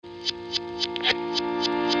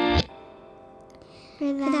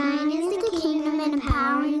For thine is the kingdom and the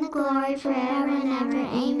power and the glory forever and ever.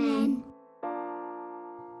 Amen.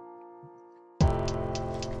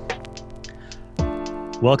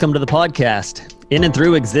 Welcome to the podcast. In and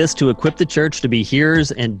Through exists to equip the church to be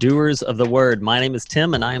hearers and doers of the word. My name is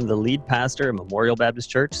Tim, and I am the lead pastor at Memorial Baptist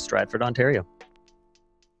Church, Stratford, Ontario.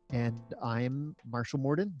 And I'm Marshall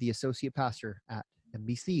Morden, the associate pastor at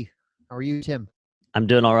MBC. How are you, Tim? I'm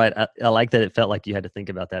doing all right. I like that it felt like you had to think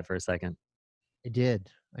about that for a second. I did.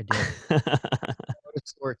 Out of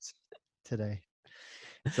sorts today.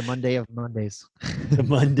 It's a Monday of Mondays. The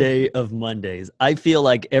Monday of Mondays. I feel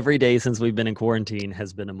like every day since we've been in quarantine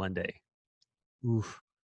has been a Monday. Oof.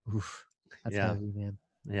 That's heavy, man.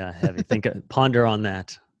 Yeah, heavy. Ponder on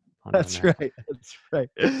that. That's right.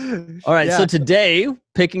 All right. Yeah. So today,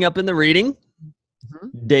 picking up in the reading,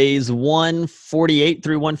 days 148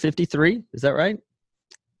 through 153. Is that right?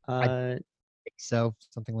 I think so.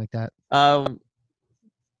 Something like that.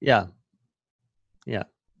 Yeah.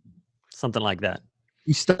 Something like that.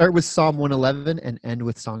 You start with Psalm 111 and end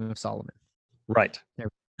with Song of Solomon. Right.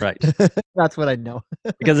 Right. That's what I know.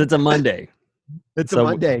 Because it's a Monday. It's a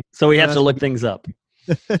Monday. So we have to look things up.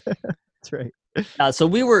 That's right. So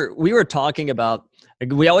we were talking about,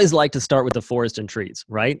 we always like to start with the forest and trees,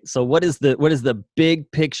 right? So what is the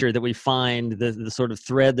big picture that we find, the sort of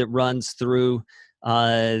thread that runs through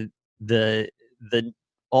the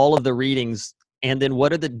all of the readings, and then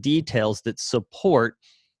what are the details that support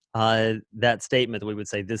that statement that we would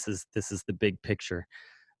say this is the big picture,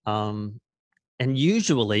 and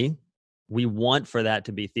usually we want for that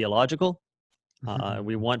to be theological.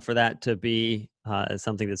 We want for that to be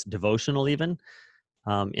something that's devotional, even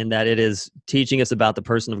in that it is teaching us about the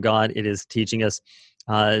person of God. It is teaching us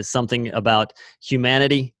something about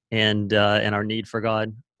humanity and our need for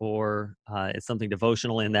God, or it's something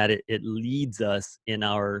devotional in that it leads us in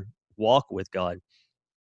our walk with God.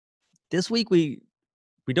 This week we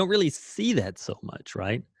don't really see that so much,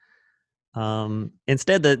 right?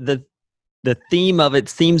 Instead, the theme of it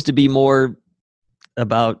seems to be more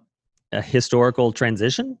about a historical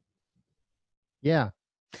transition. Yeah.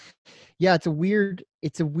 It's a weird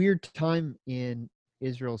time in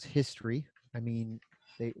Israel's history. I mean,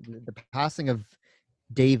 the passing of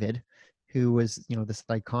David, who was, this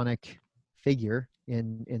iconic figure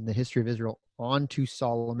in the history of Israel, on to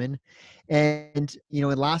Solomon. And, in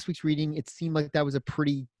last week's reading, it seemed like that was a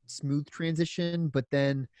pretty smooth transition, but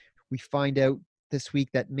then we find out this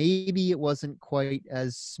week that maybe it wasn't quite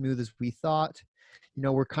as smooth as we thought.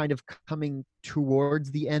 We're kind of coming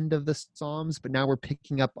towards the end of the Psalms, but now we're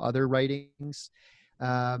picking up other writings.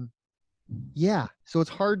 So it's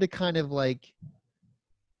hard to kind of like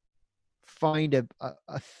find a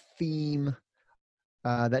theme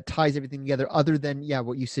that ties everything together, other than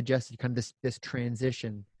what you suggested, kind of this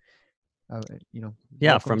transition.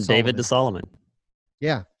 From David to Solomon.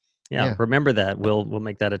 Yeah. Remember that. We'll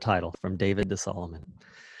make that a title, From David to Solomon.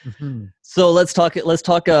 Mm-hmm. So let's talk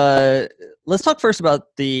first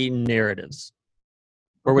about the narratives,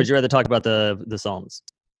 or would you rather talk about the Psalms?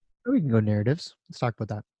 We can go narratives. Let's talk about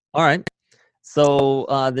that. All right. So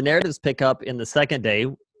the narratives pick up in the second day.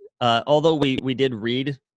 Although we did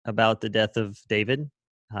read about the death of David,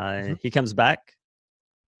 he comes back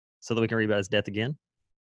so that we can read about his death again.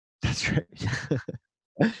 That's right.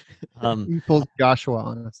 He pulls Joshua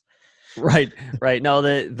on us. Right. No,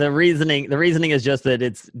 the reasoning is just that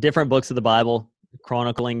it's different books of the Bible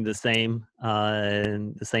chronicling the same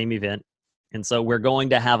event, and so we're going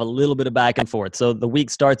to have a little bit of back and forth. So the week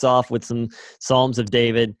starts off with some Psalms of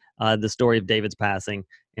David, the story of David's passing,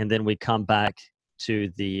 and then we come back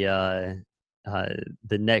to the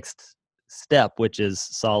next step, which is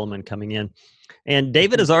Solomon coming in. And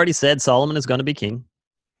David has already said Solomon is going to be king.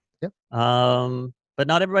 Yep. But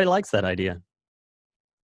not everybody likes that idea.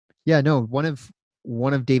 Yeah, no, one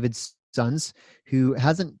of David's sons, who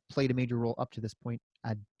hasn't played a major role up to this point,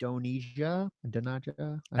 Adonijah.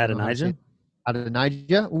 Oh, I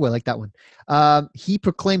like that one. He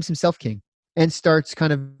proclaims himself king and starts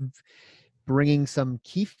kind of bringing some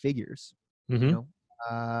key figures,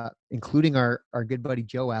 including our good buddy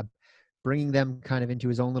Joab, bringing them kind of into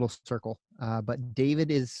his own little circle. But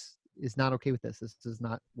David is not okay with this. This is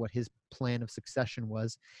not what his plan of succession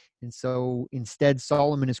was. And so instead,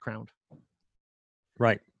 Solomon is crowned.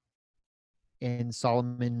 Right. And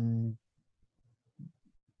Solomon,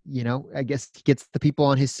 I guess he gets the people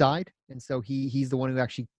on his side. And so he's the one who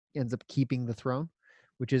actually ends up keeping the throne,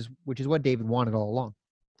 which is what David wanted all along.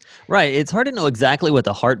 Right. It's hard to know exactly what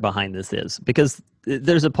the heart behind this is, because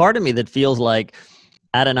there's a part of me that feels like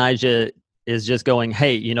Adonijah is just going,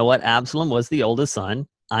 hey, you know what? Absalom was the oldest son.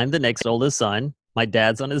 I'm the next oldest son. My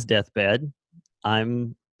dad's on his deathbed.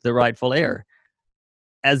 I'm the rightful heir,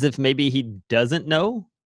 as if maybe he doesn't know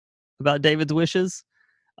about David's wishes.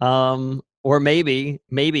 Or maybe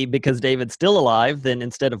because David's still alive, then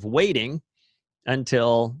instead of waiting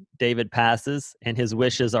until David passes and his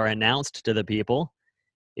wishes are announced to the people,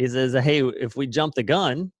 he says, hey, if we jump the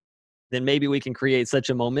gun, then maybe we can create such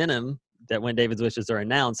a momentum that when David's wishes are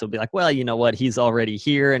announced, it'll be like, well, you know what? He's already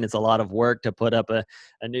here, and it's a lot of work to put up a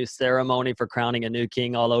new ceremony for crowning a new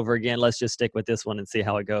king all over again. Let's just stick with this one and see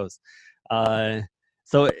how it goes.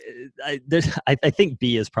 So I think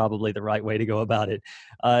B is probably the right way to go about it.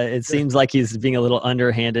 It seems like he's being a little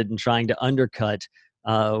underhanded and trying to undercut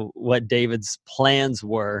what David's plans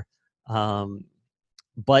were.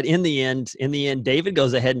 But in the end, David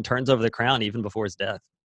goes ahead and turns over the crown even before his death.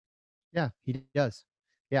 Yeah, he does.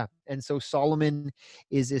 Yeah, and so Solomon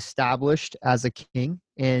is established as a king,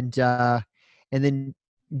 and then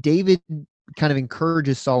David kind of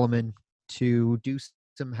encourages Solomon to do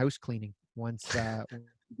some house cleaning once when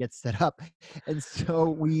he gets set up, and so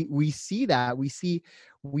we see that we see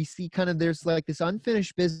kind of there's like this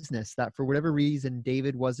unfinished business that for whatever reason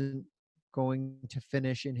David wasn't going to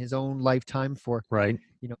finish in his own lifetime for Right.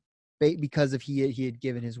 Because he had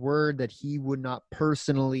given his word that he would not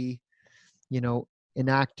personally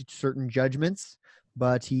enact certain judgments,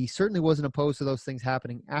 but he certainly wasn't opposed to those things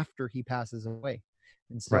happening after he passes away.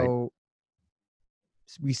 And so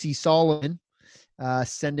we see Solomon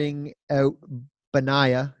sending out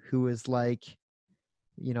Benaiah, who is like,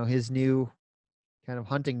 his new kind of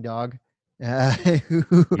hunting dog,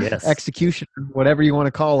 Yes. executioner, whatever you want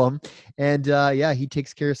to call him. And he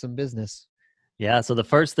takes care of some business. Yeah. So the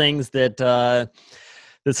first things that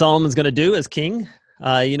Solomon's going to do as king,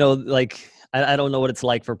 I don't know what it's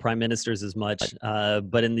like for prime ministers as much,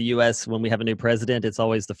 but in the U.S., when we have a new president, it's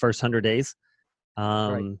always the first 100 days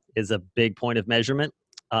is a big point of measurement.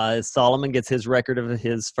 Solomon gets his record of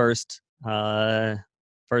his first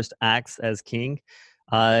acts as king.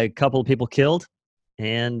 A couple of people killed,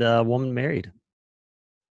 and a woman married.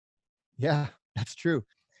 Yeah, that's true.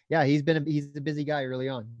 Yeah, he's a busy guy early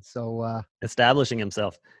on. So establishing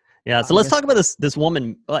himself. Yeah. So let's talk about this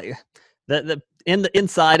woman. Like the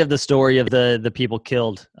inside of the story of the people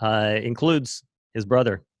killed includes his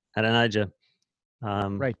brother Adonijah,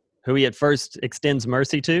 who he at first extends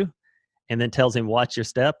mercy to, and then tells him, "Watch your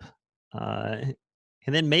step," and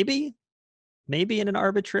then maybe in an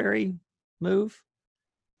arbitrary move,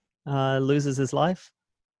 loses his life.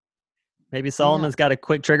 Maybe Solomon's got a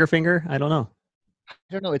quick trigger finger. I don't know.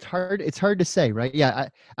 It's hard to say, right? Yeah,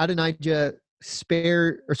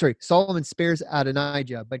 Solomon spares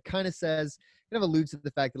Adonijah, but kind of alludes to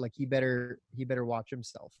the fact that like he better watch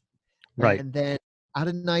himself. Right. And then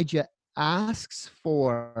Adonijah asks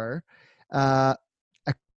for a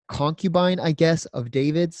concubine, I guess, of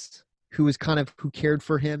David's, who cared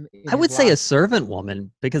for him. I would say a servant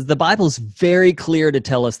woman, because the Bible's very clear to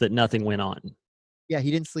tell us that nothing went on. Yeah, he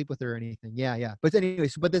didn't sleep with her or anything. Yeah. But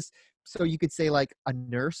anyways, so you could say like a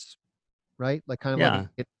nurse, right? Like kind of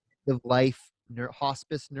like the life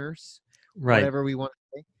hospice nurse, right? Whatever we want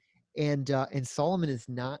to say. And Solomon is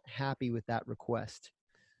not happy with that request.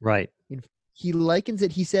 Right. He likens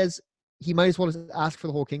it. He says he might as well just ask for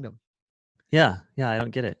the whole kingdom. Yeah. I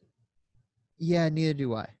don't get it. Yeah, neither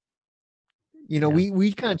do I.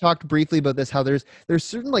 We kind of talked briefly about this, how there's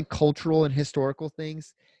certain like cultural and historical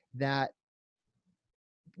things that,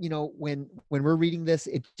 when we're reading this,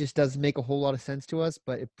 it just doesn't make a whole lot of sense to us,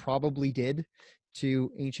 but it probably did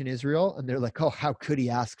to ancient Israel. And they're like, oh, how could he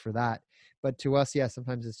ask for that? But to us,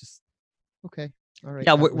 sometimes it's just, okay. All right.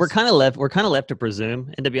 Yeah, we're kind of left to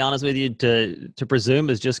presume. And to be honest with you, to presume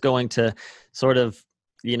is just going to sort of,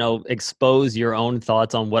 expose your own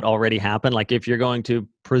thoughts on what already happened. Like if you're going to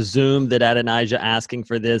presume that Adonijah asking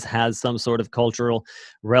for this has some sort of cultural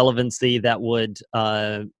relevancy that would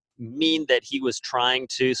mean that he was trying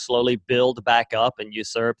to slowly build back up and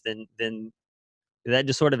usurp, then that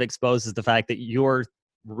just sort of exposes the fact that you're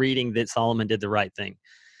reading that Solomon did the right thing.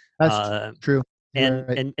 That's true.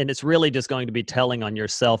 And it's really just going to be telling on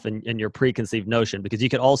yourself and your preconceived notion, because you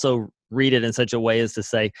could also read it in such a way as to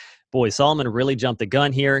say, boy, Solomon really jumped the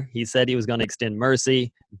gun here. He said he was going to extend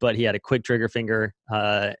mercy, but he had a quick trigger finger,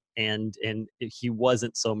 and he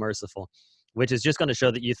wasn't so merciful, which is just going to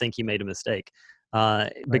show that you think he made a mistake.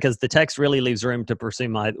 Because the text really leaves room to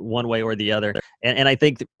presume one way or the other. And I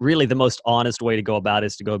think really the most honest way to go about it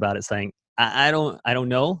is to go about it saying, I don't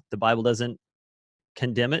know. The Bible doesn't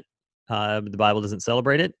condemn it. The Bible doesn't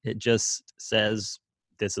celebrate it. It just says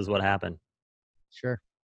this is what happened. Sure.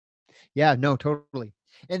 Yeah, no, totally.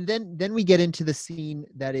 And then we get into the scene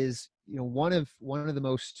that is, one of the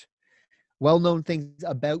most well-known things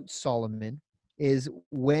about Solomon is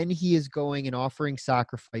when he is going and offering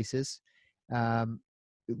sacrifices,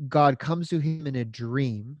 God comes to him in a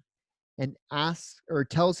dream and asks or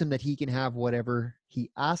tells him that he can have whatever he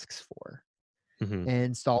asks for. Hmm.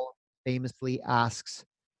 And Solomon famously asks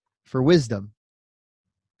for wisdom.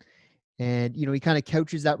 And, he kind of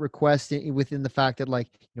couches that request within the fact that, like,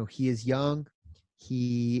 he is young,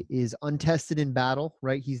 he is untested in battle,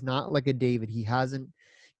 right? He's not like a David. He hasn't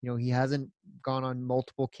gone on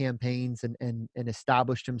multiple campaigns and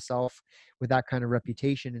established himself with that kind of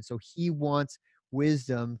reputation. And so he wants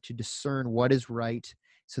wisdom to discern what is right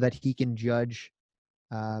so that he can judge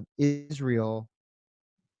Israel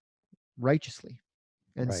righteously.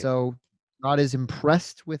 And Right. so God is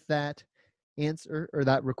impressed with that answer or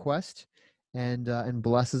that request, and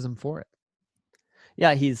blesses him for it.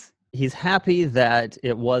 Yeah, he's happy that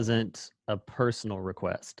it wasn't a personal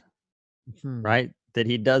request, Hmm. right? That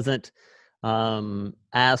he doesn't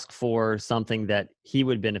ask for something that he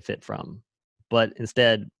would benefit from, but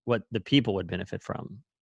instead what the people would benefit from,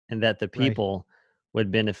 and that the Right. people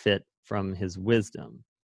would benefit from his wisdom.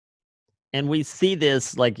 And we see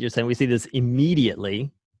this, like you're saying, we see this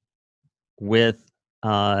immediately with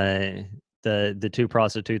the two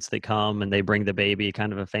prostitutes that come and they bring the baby,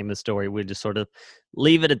 kind of a famous story. We just sort of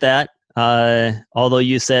leave it at that. Although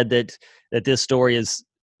you said that this story is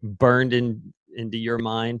burned into your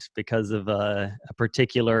mind because of a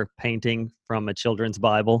particular painting from a children's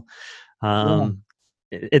Bible.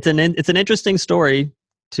 It's an interesting story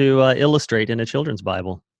to illustrate in a children's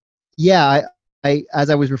Bible. Yeah, I as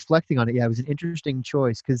I was reflecting on it, yeah, it was an interesting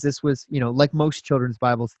choice because this was, like most children's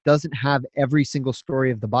Bibles, doesn't have every single story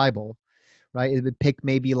of the Bible, right? It would pick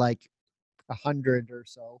maybe like 100 or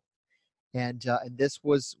so, and this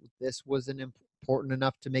was an important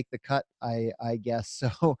enough to make the cut, I guess.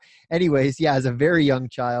 So, anyways, yeah, as a very young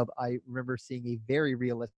child, I remember seeing a very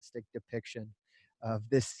realistic depiction of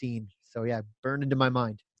this scene. So yeah, burned into my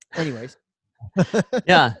mind. Anyways.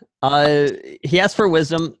 Yeah, he asks for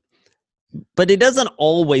wisdom, but he doesn't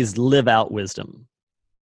always live out wisdom,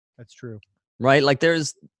 That's true. right? Like there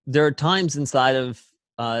are times inside of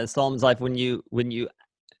Solomon's life when you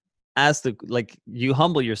ask you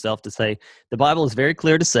humble yourself to say the Bible is very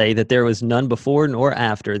clear to say that there was none before nor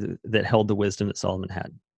after that held the wisdom that Solomon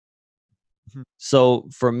had. Mhm. So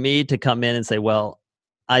for me to come in and say, well,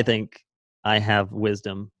 I think I have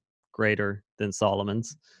wisdom greater than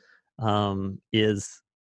Solomon's, is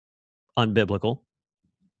unbiblical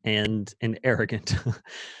and arrogant,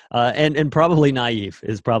 and probably naive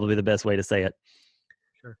is probably the best way to say it.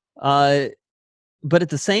 Sure. But at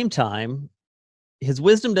the same time, his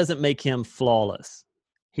wisdom doesn't make him flawless.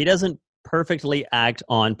 He doesn't perfectly act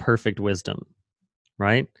on perfect wisdom,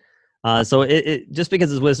 right? So it just because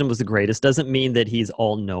his wisdom was the greatest doesn't mean that he's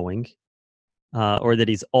all knowing, or that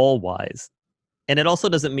he's all wise. And it also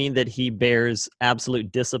doesn't mean that he bears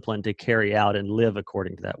absolute discipline to carry out and live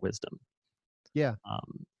according to that wisdom. Yeah.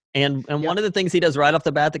 And Yeah. one of the things he does right off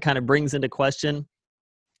the bat that kind of brings into question,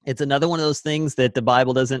 it's another one of those things that the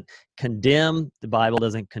Bible doesn't condemn, the Bible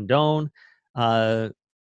doesn't condone, but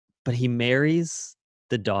he marries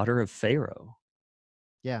the daughter of Pharaoh.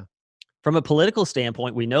 Yeah. From a political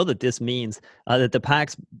standpoint, we know that this means that the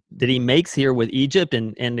pacts that he makes here with Egypt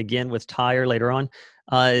and again with Tyre later on,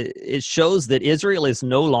 it shows that Israel is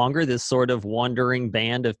no longer this sort of wandering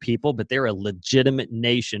band of people, but they're a legitimate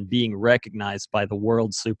nation being recognized by the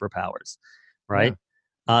world superpowers, right?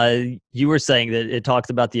 You were saying that it talks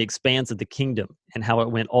about the expanse of the kingdom and how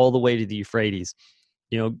it went all the way to the Euphrates.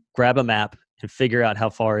 Grab a map and figure out how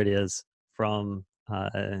far it is from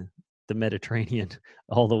the Mediterranean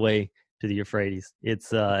all the way to the Euphrates.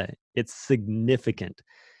 It's significant,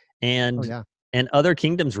 Oh and yeah. and other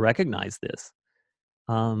kingdoms recognize this.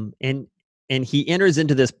 And he enters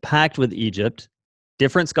into this pact with Egypt.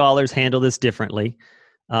 Different scholars handle this differently.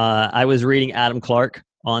 I was reading Adam Clarke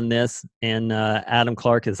on this, and Adam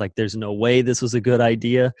Clarke is like, "There's no way this was a good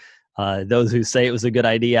idea." Those who say it was a good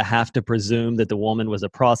idea have to presume that the woman was a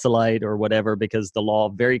proselyte or whatever, because the law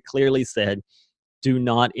very clearly said, "Do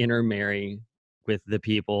not intermarry with the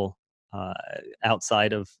people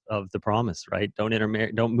outside of the promise." Right? Don't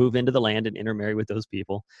intermarry. Don't move into the land and intermarry with those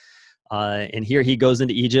people. And here he goes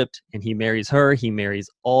into Egypt and he marries her. He marries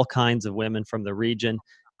all kinds of women from the region,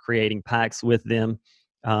 creating pacts with them.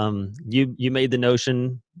 You made the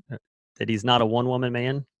notion that he's not a one-woman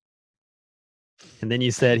man, and then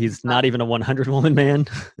you said he's not even a 100-woman man.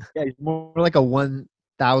 Yeah, he's more like a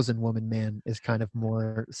 1,000 woman man is kind of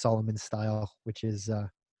more Solomon's style, which is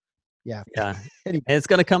yeah. Yeah, Anyway, and it's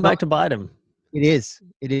going to come no, back to bite him. it is.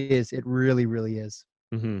 It is. It really, really is.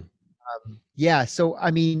 Mm-hmm. Yeah. So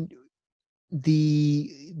I mean,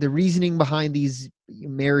 the reasoning behind these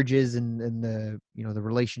marriages and the the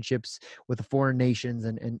relationships with the foreign nations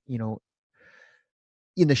and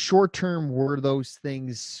in the short term, were those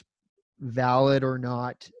things valid or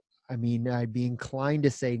not? I mean, I'd be inclined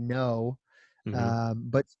to say no, Hmm.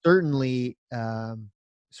 but certainly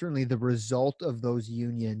the result of those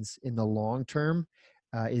unions in the long term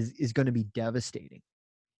is going to be devastating.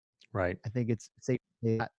 Right. I think it's safe to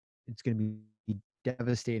say that it's going to be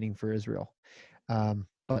devastating for Israel.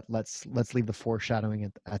 But let's leave the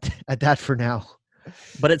foreshadowing at that for now.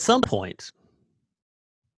 But at some point,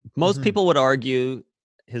 most Mhm. people would argue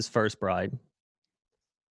his first bride.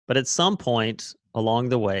 But at some point along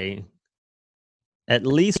the way, at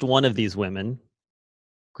least one of these women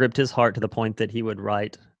gripped his heart to the point that he would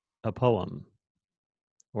write a poem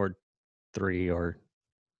or three or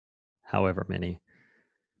however many.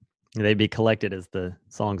 They'd be collected as the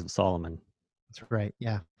Songs of Solomon. That's right.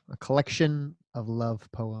 Yeah, a collection of love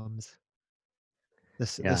poems.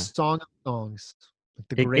 The Yeah. Song of Songs, like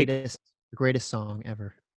It the greatest song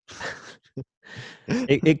ever.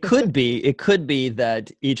 it could be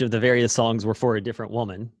that each of the various songs were for a different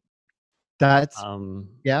woman. That's Um,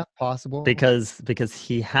 yeah, possible. because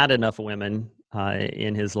he had enough women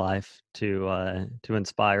in his life to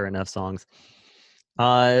inspire enough songs.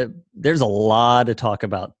 There's a lot to talk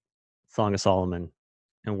about Song of Solomon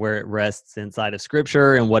and where it rests inside of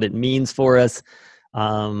Scripture and what it means for us.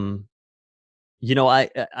 Um,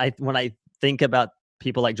 I when I think about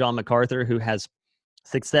people like John MacArthur, who has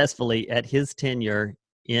successfully at his tenure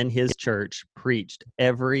in his church preached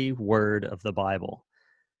every word of the Bible.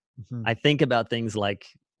 Mhm. I think about things like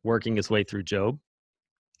working his way through Job,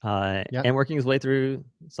 Yeah, and working his way through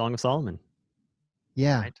Song of Solomon,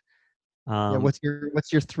 yeah, right? yeah. Um, What's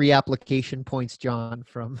your three application points, John,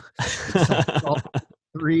 from Song of Solomon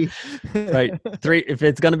 3? right. Three. If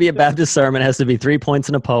it's going to be a Baptist sermon, it has to be 3 points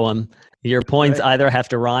in a poem. Your points Right. either have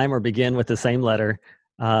to rhyme or begin with the same letter. It's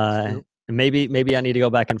Uh, true. maybe I need to go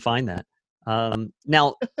back and find that.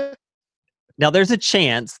 Now there's a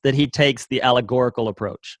chance that he takes the allegorical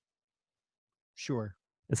approach. Sure.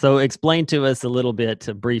 So explain to us a little bit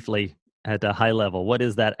briefly at a high level. What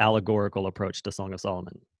is that allegorical approach to Song of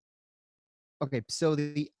Solomon? Okay, so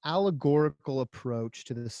the allegorical approach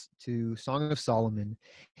to Song of Solomon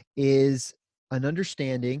is an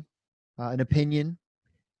understanding, an opinion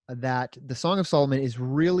that the Song of Solomon is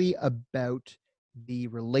really about the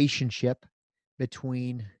relationship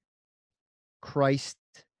between Christ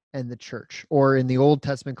and the church, or in the Old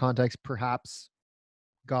Testament context, perhaps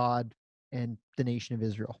God and the nation of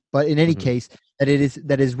Israel. But in any Hmm. case, that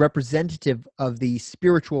is representative of the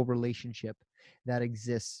spiritual relationship that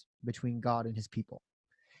exists between God and his people.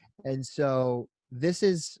 And so this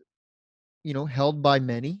is, held by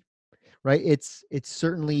many, right? It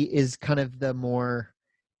certainly is kind of the more,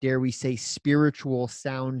 dare we say, spiritual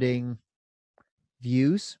sounding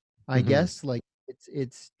views, I Hmm. guess. Like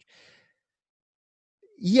it's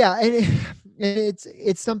yeah, and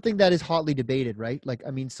it's something that is hotly debated, right? Like,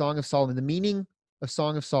 I mean, Song of Solomon, the meaning of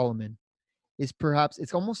Song of Solomon is perhaps,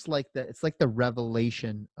 it's almost like the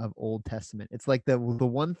revelation of Old Testament. It's like the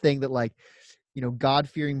one thing that, like,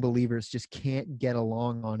 God-fearing believers just can't get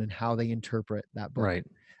along on, and how they interpret that book. Right.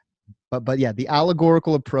 But yeah, the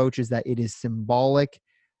allegorical approach is that it is symbolic.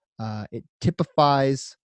 It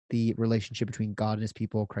typifies the relationship between God and his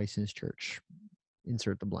people, Christ and his church.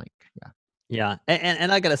 Insert the blank. Yeah. Yeah.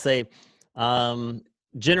 And I got to say, um,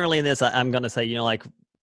 generally in this, I'm going to say, like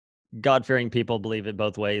God fearing people believe it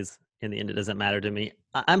both ways. In the end, it doesn't matter to me.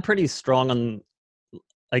 I'm pretty strong on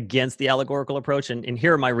against the allegorical approach. And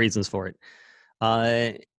here are my reasons for it.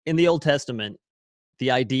 Uh, in the Old Testament,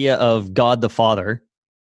 the idea of God the Father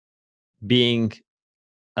being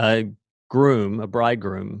a groom, a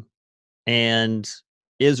bridegroom, and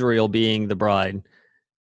Israel being the bride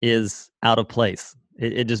is out of place.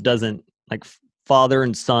 It just doesn't, like, father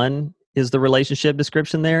and son is the relationship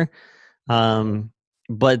description there. Um,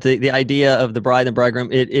 but the idea of the bride and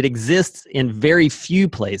bridegroom, it exists in very few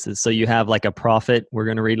places. So you have like a prophet we're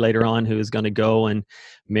going to read later on who is going to go and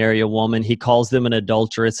marry a woman. He calls them an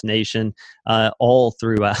adulterous nation, all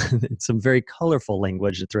throughout some very colorful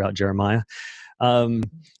language throughout Jeremiah. Um,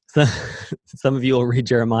 so, some of you will read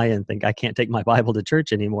Jeremiah and think, I can't take my Bible to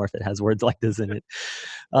church anymore if it has words like this in it.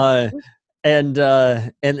 Uh, and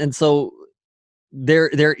so there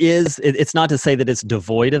is, it's not to say that it's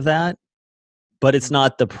devoid of that, but it's Mhm.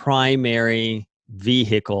 not the primary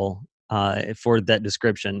vehicle for that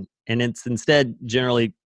description. And it's instead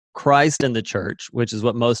generally Christ and the church, which is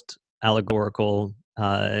what most allegorical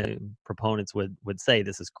proponents would say.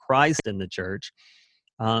 This is Christ and the church,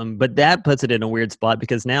 But that puts it in a weird spot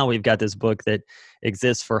because now we've got this book that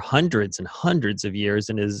exists for hundreds and hundreds of years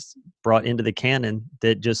and is brought into the canon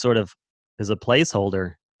that just sort of is a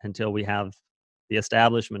placeholder until we have the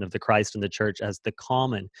establishment of the Christ and the church as the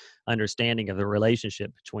common understanding of the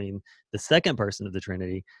relationship between the second person of the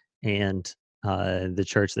Trinity and the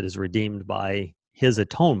church that is redeemed by his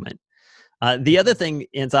atonement. The other thing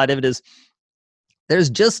inside of it is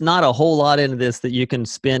there's just not a whole lot in this that you can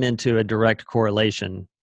spin into a direct correlation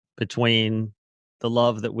between the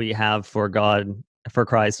love that we have for God, for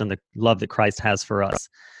Christ, and the love that Christ has for us.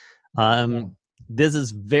 This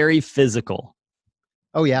is very physical.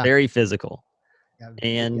 Oh yeah, very physical. yeah.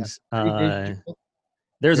 And Very visual.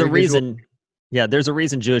 there's a Very visual. reason. Yeah, there's a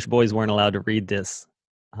reason Jewish boys weren't allowed to read this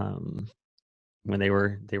when they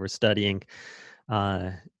were studying,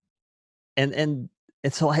 and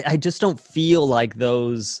so I just don't feel like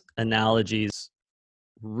those analogies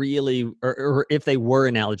really, or if they were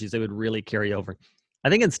analogies, they would really carry over. I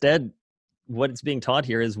think instead, what it's being taught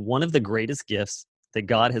here is one of the greatest gifts that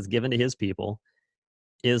God has given to his people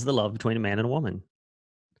is the love between a man and a woman.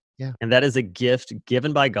 Yeah. And that is a gift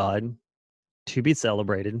given by God to be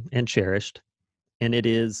celebrated and cherished, and it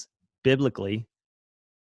is biblically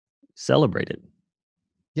celebrated.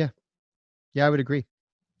 Yeah, I would agree.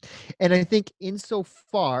 And I think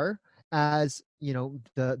insofar as,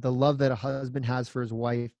 the love that a husband has for his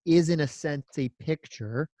wife is in a sense a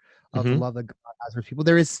picture of the love that God has for people,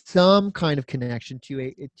 there is some kind of connection to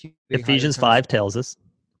a Ephesians higher kind 5 tells us.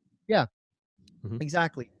 Yeah. Mhm.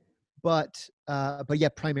 Exactly. But yeah,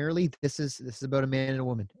 primarily this is about a man and a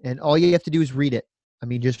woman, and all you have to do is read it. I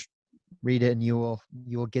mean, just read it, and you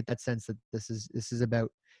will get that sense that this is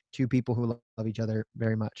about two people who love each other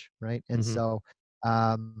very much, right? And Mhm. so,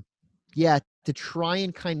 yeah, to try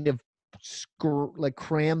and kind of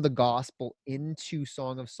cram the gospel into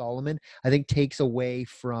Song of Solomon, I think takes away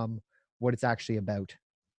from what it's actually about.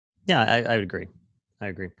 Yeah, I would agree. I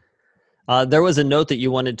agree. There was a note that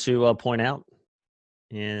you wanted to point out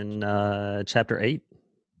in chapter 8.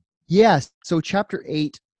 Yes. So chapter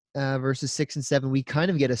 8, verses 6 and 7, we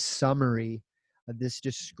kind of get a summary of this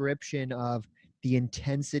description of the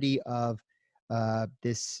intensity of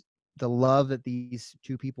the love that these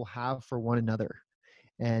two people have for one another.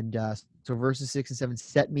 And so verses 6 and 7,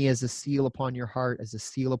 set me as a seal upon your heart, as a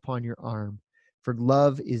seal upon your arm. For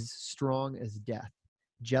love is strong as death.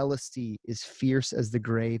 Jealousy is fierce as the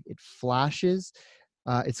grave. Its flashes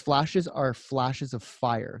are flashes of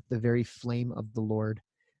fire, the very flame of the Lord.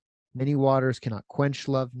 Many waters cannot quench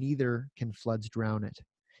love, neither can floods drown it.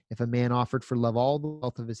 If a man offered for love all the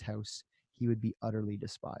wealth of his house, he would be utterly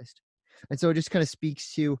despised. And so it just kind of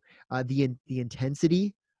speaks to the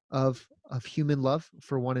intensity of human love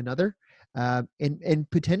for one another, and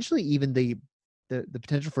potentially even the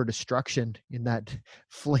potential for destruction in that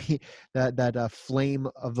flame, that flame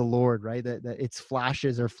of the Lord, right? That its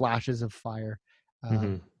flashes are flashes of fire.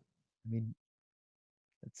 Mhm. I mean,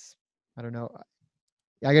 it's, I don't know.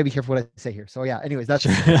 I gotta be careful what I say here. So yeah. Anyways, that's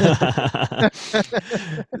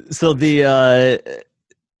So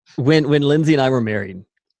when Lindsay and I were married,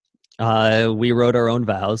 we wrote our own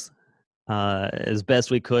vows as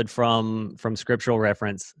best we could from scriptural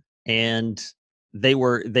reference, and they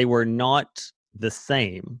were not the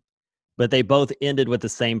same, but they both ended with the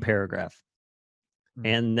same paragraph.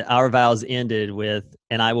 And our vows ended with,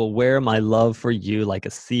 and I will wear my love for you like a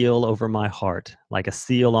seal over my heart, like a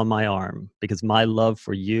seal on my arm, because my love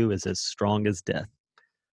for you is as strong as death.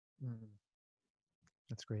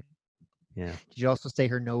 That's great. Yeah. Did you also say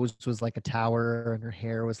her nose was like a tower and her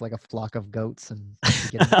hair was like a flock of goats? And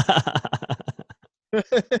I'd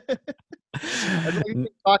like to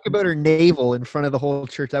talk about her navel in front of the whole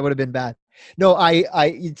church. That would have been bad. No,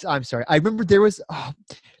 I'm sorry. I remember there was a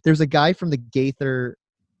guy from the Gaither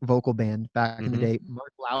vocal band back in the day,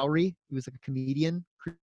 Mark Lowry. He was like a comedian,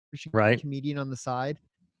 Christian Right. comedian on the side.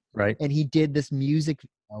 Right. And he did this music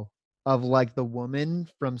video of like the woman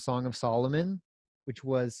from Song of Solomon, which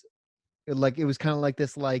was like, it was kind of like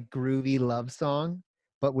this like groovy love song,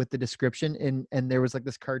 but with the description, and there was like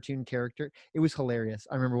this cartoon character. It was hilarious.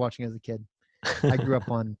 I remember watching as a kid. I grew up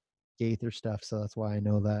on Gaither stuff, so that's why I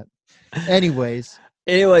know that. Anyways,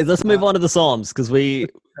 let's move on to the Psalms, because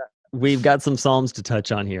we've got some Psalms to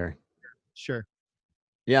touch on here. Sure.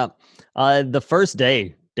 Yeah. The first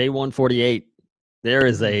day 148, there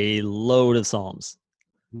is a load of Psalms.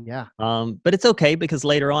 Yeah. But it's okay, because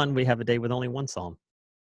later on we have a day with only one Psalm.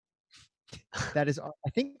 That is, I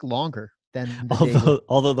think, longer than the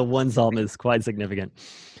although the one Psalm is quite significant.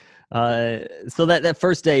 So that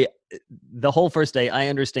first day, the whole first day, I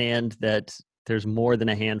understand that there's more than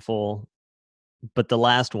a handful, but the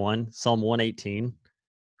last one, Psalm 118,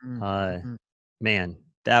 Mm-hmm. Man,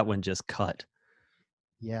 that one just cut.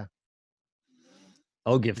 Yeah.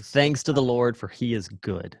 Oh, give It's thanks to the Lord, for he is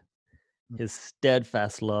good. His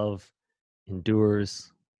steadfast love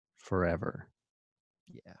endures forever.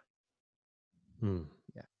 yeah. Hmm.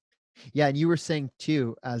 Yeah. Yeah, and you were saying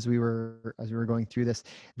too, as we were going through this,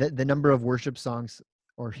 that the number of worship songs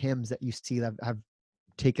or hymns that you see that have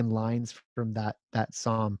taken lines from that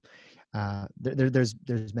psalm,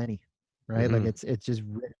 there's many, right? Like Mhm. it's just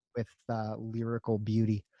written with lyrical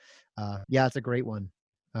beauty. Yeah, it's a great one.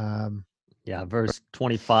 Yeah, verse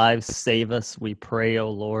 25, save us, we pray, O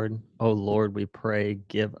Lord. O Lord, we pray,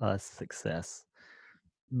 give us success.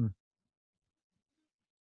 Mm.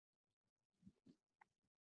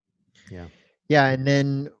 Yeah. Yeah, and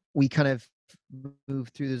then we kind of move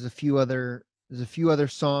through. There's a few other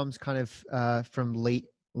psalms kind of from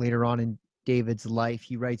later on in David's life.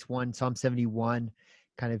 He writes one, Psalm 71,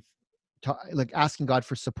 kind of like asking God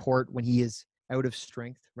for support when he is out of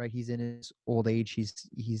strength, right? He's in his old age.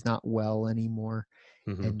 He's not well anymore,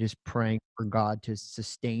 Mhm. and just praying for God to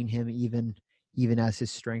sustain him even as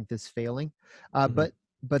his strength is failing. Mhm.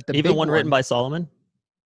 But the Even big one written one, by Solomon?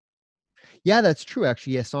 yeah, that's true.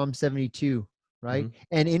 Actually, yeah, Psalm 72, right? Mhm.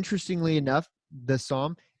 And interestingly enough, the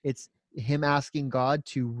psalm, it's him asking God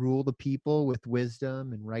to rule the people with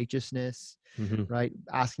wisdom and righteousness, Mhm. right?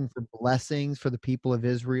 Asking for blessings for the people of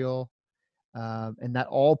Israel, and that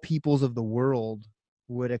all peoples of the world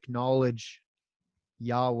would acknowledge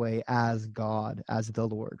Yahweh as God, as the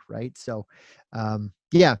Lord, right? So,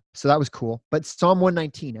 yeah, so that was cool. But Psalm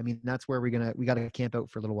 119, I mean, that's where we got to camp out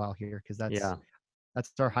for a little while here because Yeah.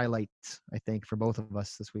 that's our highlights, I think, for both of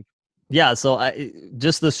us this week. Yeah, so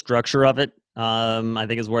just the structure of it, I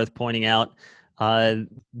think is worth pointing out.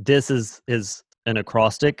 This is an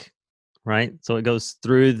acrostic, right? So it goes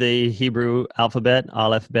through the Hebrew alphabet: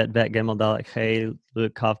 Aleph, Bet, Bet, Gimel, Dalet, Hey,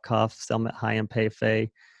 Lut, Kaf, Kaf, Selmet, Hayim, Pei,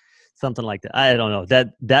 Fe, something like that. I don't know.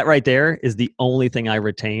 That right there is the only thing I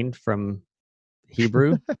retained from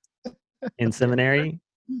Hebrew in seminary,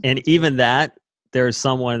 and even that, there's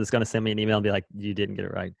someone that's going to send me an email and be like, "You didn't get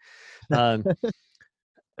it right." Um,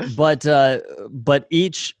 but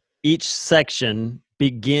each section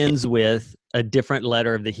begins with a different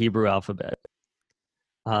letter of the Hebrew alphabet,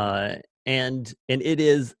 uh, and it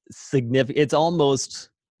is significant. It's almost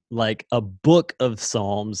like a book of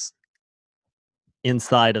Psalms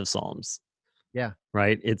inside of Psalms, Yeah.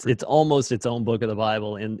 right? It's almost its own book of the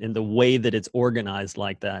Bible in the way that it's organized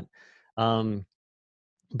like that. Um,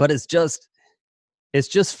 but it's just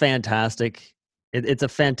fantastic. It's a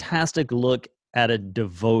fantastic look at a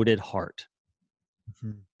devoted heart.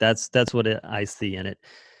 Mhm. That's what I see in it.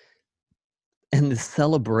 And the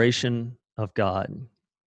celebration of God.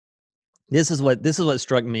 This is what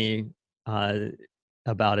struck me uh,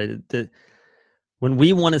 about it. That when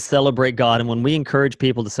we want to celebrate God, and when we encourage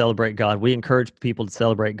people to celebrate God, we encourage people to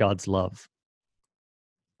celebrate God's love,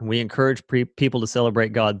 and we encourage people to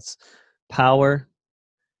celebrate God's power,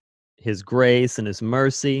 His grace, and His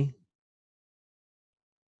mercy.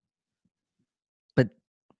 But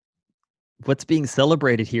what's being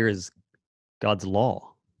celebrated here is God's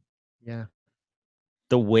law. Yeah.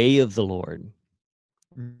 The way of the Lord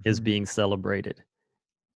is Mhm. being celebrated.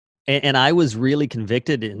 And I was really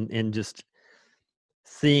convicted in just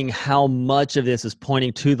seeing how much of this is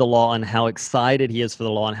pointing to the law and how excited he is for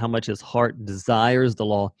the law and how much his heart desires the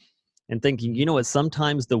law, and thinking, you know what,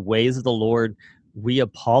 sometimes the ways of the Lord we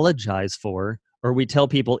apologize for, or we tell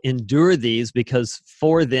people endure these because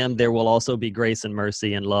for them there will also be grace and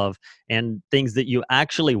mercy and love and things that you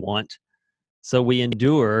actually want. So we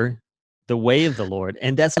endure the way of the Lord.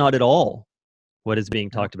 And that's not at all what is being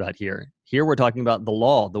No. talked about here. Here we're talking about the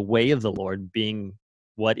law, the way of the Lord being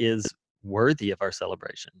what is worthy of our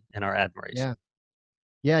celebration and our admiration. Yeah.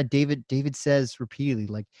 Yeah, David says repeatedly,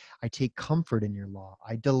 like, I take comfort in your law.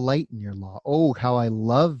 I delight in your law. Oh, how I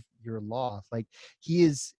love your law. Like he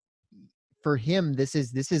is for him, this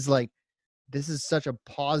is like this is such a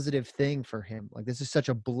positive thing for him. Like this is such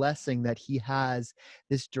a blessing that he has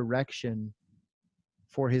this direction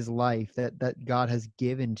for his life that God has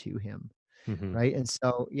given to him. Hmm. Right. And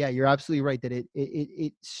so yeah, you're absolutely right that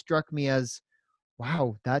it struck me as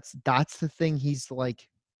wow, that's the thing he's like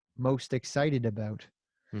most excited about,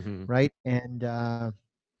 Hmm. right? And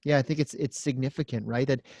yeah, I think it's significant, right?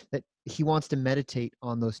 That he wants to meditate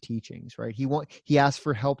on those teachings, right? He asks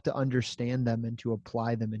for help to understand them and to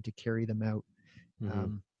apply them and to carry them out. Hmm.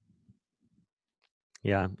 Um,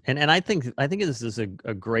 Yeah, and I think this is a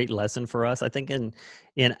great lesson for us. I think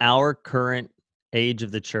in our current age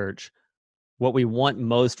of the church, what we want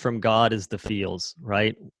most from God is the feels,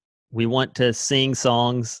 right? we want to sing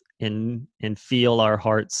songs and feel our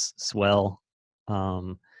hearts swell.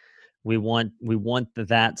 We want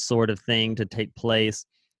that sort of thing to take place,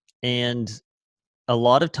 and a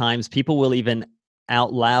lot of times people will even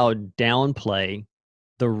out loud downplay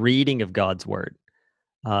the reading of God's word,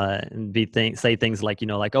 and say things like,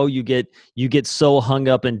 like, oh, you get so hung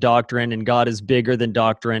up in doctrine, and God is bigger than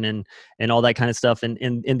doctrine, and all that kind of stuff, and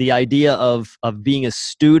the idea of being a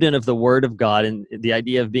student of the Word of God, and the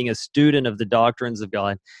idea of being a student of the doctrines of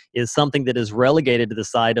God is something that is relegated to the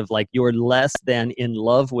side of, like, you're less than in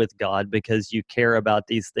love with God because you care about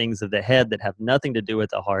these things of the head that have nothing to do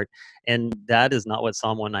with the heart, and that is not what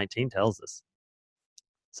Psalm 119 tells us.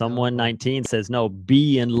 Psalm 119 says, no,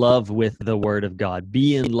 be in love with the Word of God.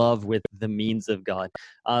 Be in love with the means of God.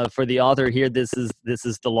 For the author here, this is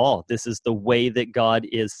the law. This is the way that God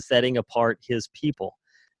is setting apart his people.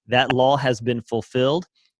 That law has been fulfilled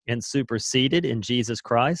and superseded in Jesus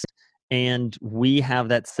Christ, and we have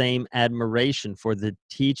that same admiration for the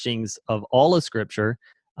teachings of all of Scripture,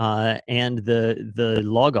 and the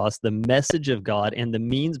Logos, the message of God, and the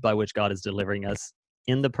means by which God is delivering us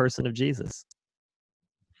in the person of Jesus.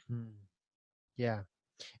 Yeah,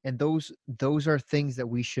 and those are things that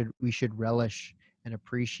we should relish and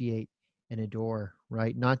appreciate and adore,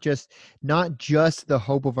 right? Not just the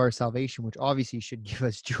hope of our salvation, which obviously should give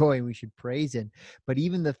us joy and we should praise him, but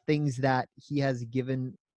even the things that he has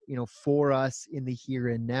given, for us in the here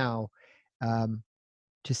and now,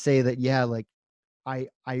 to say that, yeah, like I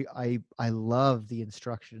love the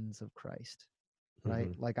instructions of Christ,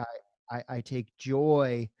 right? Mm-hmm. Like I take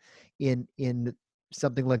joy in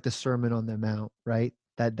something like the Sermon on the Mount, right?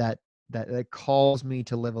 That calls me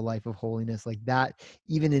to live a life of holiness, like that.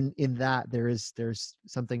 Even in that, there's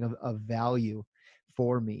something of value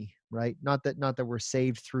for me, right? Not that we're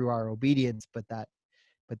saved through our obedience, but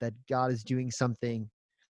that God is doing something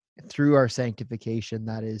through our sanctification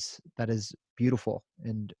that is beautiful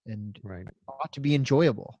and right. ought to be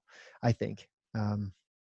enjoyable, I think.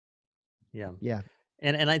 Yeah.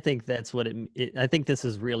 And I think that's what I think this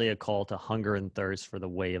is really a call to hunger and thirst for the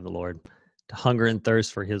way of the Lord, to hunger and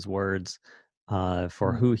thirst for his words,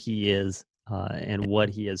 for who he is, and what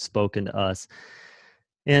he has spoken to us,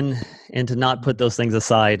 and to not put those things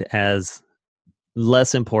aside as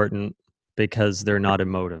less important because they're not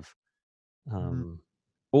emotive,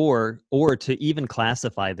 or to even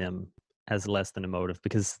classify them as less than emotive,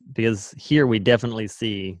 because here we definitely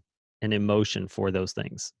see an emotion for those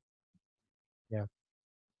things. Yeah.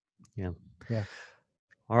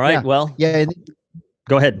 All right. Yeah. Well. Yeah.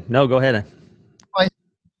 Go ahead. No, go ahead.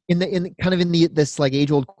 In this like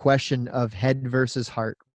age-old question of head versus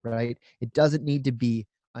heart, right? It doesn't need to be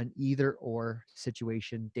an either or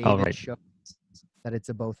situation. David shows that it's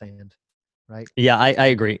a both and, right? Yeah, I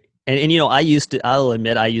agree. And I'll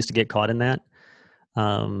admit I used to get caught in that.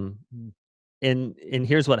 And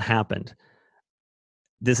here's what happened.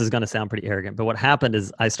 This is going to sound pretty arrogant, but what happened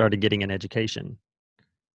is I started getting an education.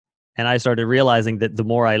 And I started realizing that the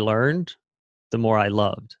more I learned, the more I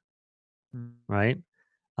loved, right?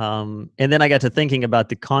 And then I got to thinking about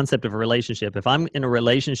the concept of a relationship. If I'm in a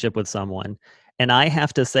relationship with someone and I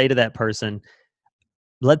have to say to that person,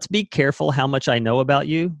 let's be careful how much I know about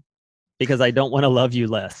you because I don't want to love you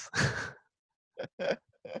less.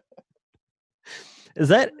 Is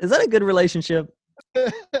that a good relationship?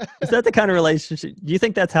 Is that the kind of relationship? Do you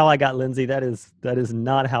think that's how I got Lindsay? That is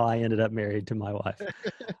not how I ended up married to my wife.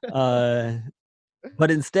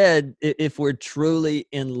 But instead, if we're truly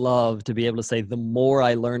in love, to be able to say, the more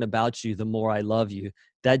I learn about you, the more I love you,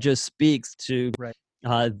 that just speaks to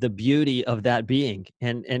the beauty of that being.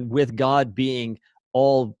 And with God being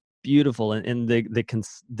all beautiful and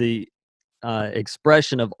the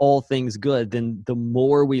expression of all things good, then the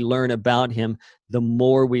more we learn about him, the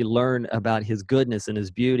more we learn about his goodness and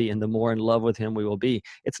his beauty, and the more in love with him we will be.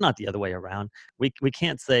 It's not the other way around. We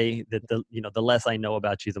can't say that the less I know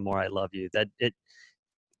about you, the more I love you. That it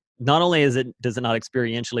not only does it not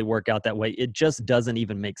experientially work out that way, it just doesn't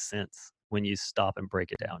even make sense when you stop and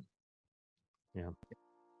break it down. Yeah.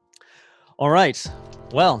 All right.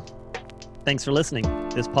 Well, thanks for listening.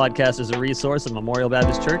 This podcast is a resource of Memorial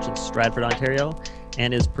Baptist Church in Stratford, Ontario,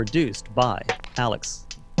 and is produced by Alex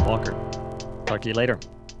Walker. Talk to you later.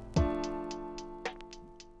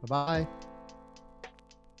 Bye-bye.